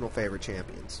my personal favorite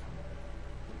champions.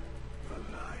 The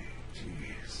light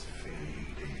is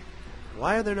fading.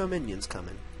 Why are there no minions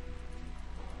coming?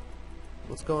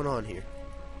 What's going on here?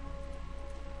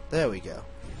 There we go.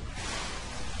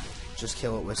 Just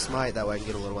kill it with Smite, that way I can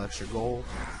get a little extra gold.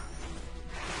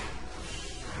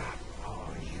 Are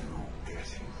you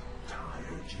getting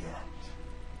tired yet?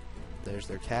 There's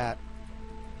their cat.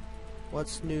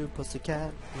 What's new,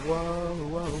 pussycat? Whoa,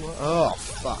 whoa, whoa. Oh,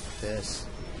 fuck this.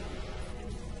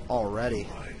 Already.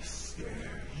 I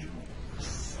scare you,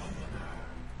 summoner.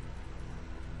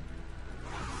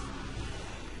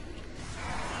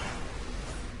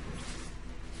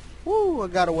 Woo, I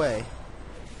got away.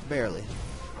 Barely.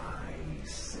 I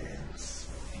sense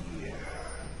fear.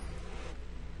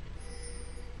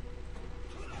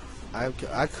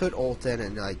 I could ult in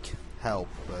and, like, help,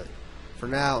 but for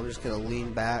now I'm just gonna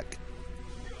lean back.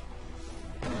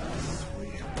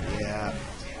 Yeah.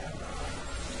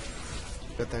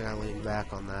 Good thing I leaned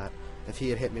back on that. If he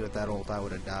had hit me with that ult, I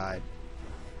would have died.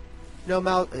 You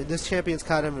know, this champion's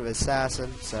kind of an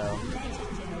assassin, so...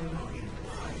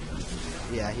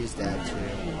 Yeah, he's dead too.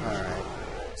 Alright.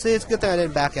 See, it's a good thing I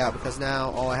didn't back out, because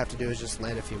now all I have to do is just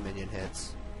land a few minion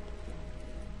hits.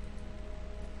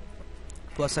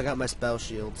 Plus, I got my spell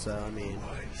shield, so, I mean...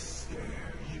 I scare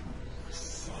you,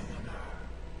 summoner.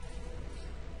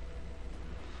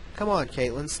 Come on,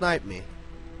 Caitlyn, snipe me.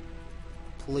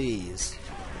 Please.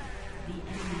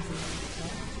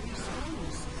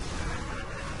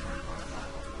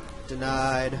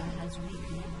 Denied.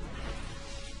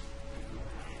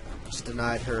 Just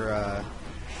denied her a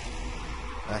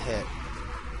hit.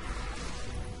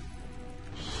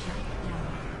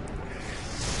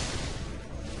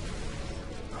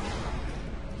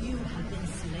 You have been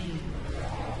slain.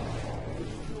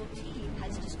 Your team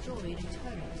has destroyed a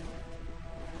turret.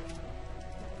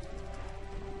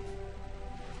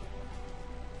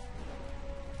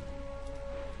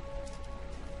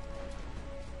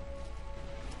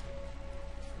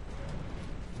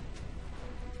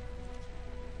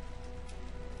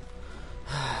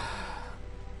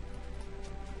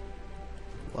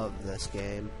 Love this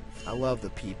game. I love the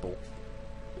people.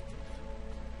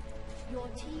 Your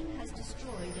team has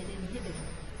destroyed an inhibitor.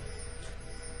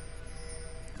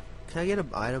 Can I get an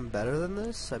item better than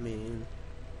this? I mean,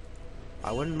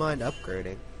 I wouldn't mind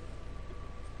upgrading.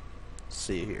 Let's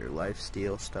see here,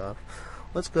 lifesteal stuff.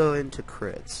 Let's go into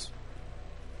crits.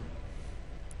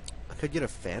 I could get a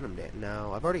phantom damage.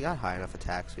 No, I've already got high enough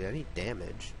attack speed. I need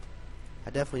damage. I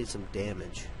definitely need some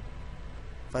damage.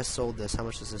 If I sold this, how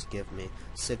much does this give me?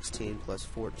 16 plus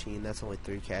 14, that's only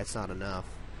 3k. It's not enough.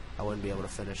 I wouldn't be able to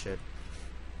finish it.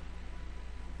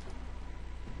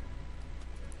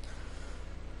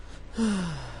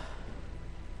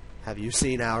 Have you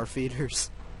seen our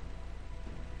feeders?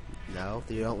 No,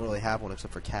 you don't really have one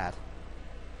except for Cat.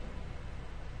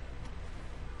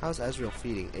 How's Ezreal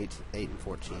feeding? 8 and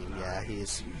 14. Yeah, he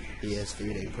is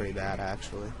feeding pretty bad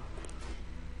actually.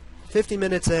 50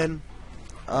 minutes in.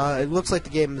 It looks like the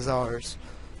game is ours,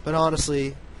 but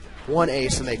honestly, one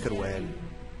ace and they could win.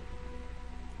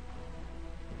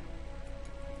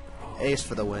 Ace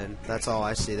for the win. That's all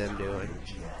I see them doing.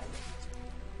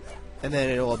 And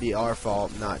then it will be our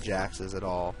fault, not Jax's at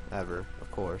all, ever, of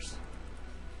course.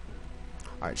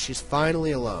 Alright, she's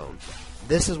finally alone.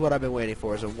 This is what I've been waiting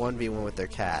for, is a 1v1 with their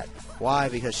Cat. Why?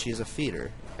 Because she's a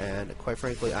feeder, and quite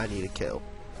frankly, I need a kill.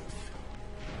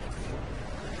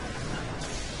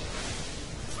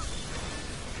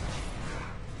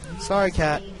 Sorry,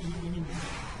 Cat.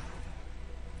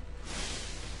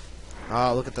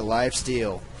 Oh, look at the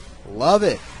lifesteal. Love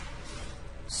it.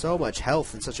 So much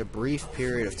health in such a brief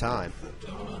period of time.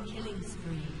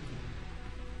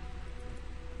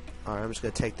 Alright, I'm just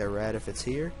going to take their red if it's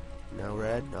here. No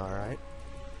red. Alright.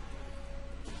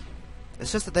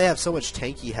 It's just that they have so much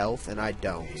tanky health and I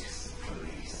don't.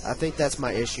 I think that's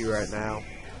my issue right now.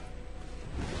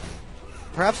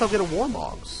 Perhaps I'll get a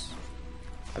Warmogs.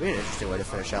 That'd be an interesting way to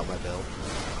finish out my build.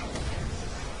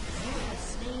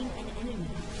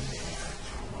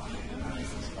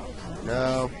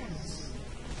 No.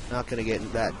 Not gonna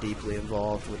get that deeply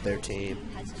involved with their team.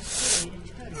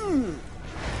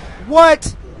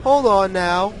 What? Hold on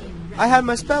now. I had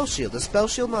my spell shield. Does spell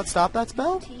shield not stop that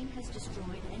spell?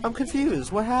 I'm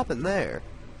confused. What happened there?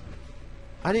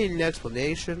 I need an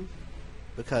explanation,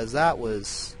 because that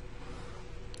was...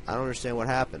 I don't understand what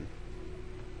happened.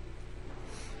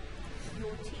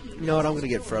 You know what? I'm gonna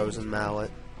get Frozen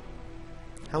Mallet.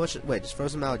 How much? Wait, does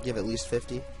Frozen Mallet give at least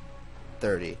 50?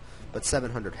 30. But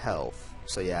 700 health.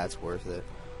 So yeah, it's worth it.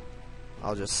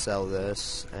 I'll just sell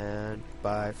this and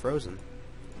buy Frozen.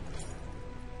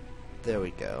 There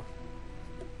we go.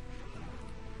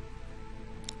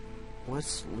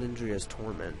 What's Lindria's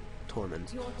Torment? Your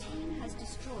team has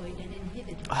destroyed an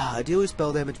inhibitor. Ideally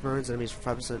spell damage burns enemies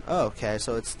for 5%. Oh, okay,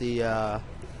 so it's the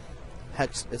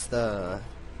hex. It's the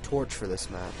torch for this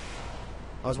map.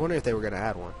 I was wondering if they were gonna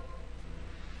add one.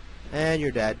 And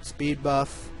you're dead. Speed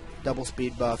buff, double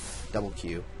speed buff, double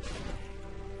Q.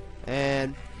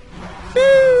 And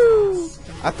woo!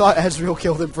 I thought Ezreal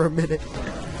killed him for a minute.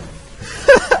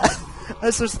 I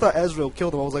just thought Ezreal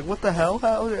killed him. I was like, what the hell?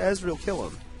 How did Ezreal kill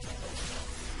him?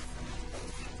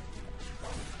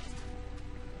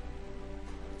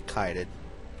 Kited.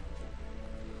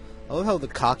 I love how the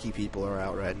cocky people are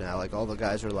out right now. Like, all the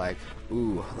guys are like,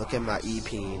 ooh, look at my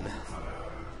E-Peen.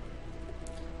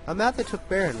 I'm mad they took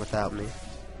Baron without me.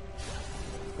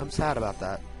 I'm sad about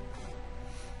that.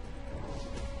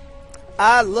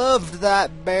 I loved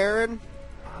that Baron.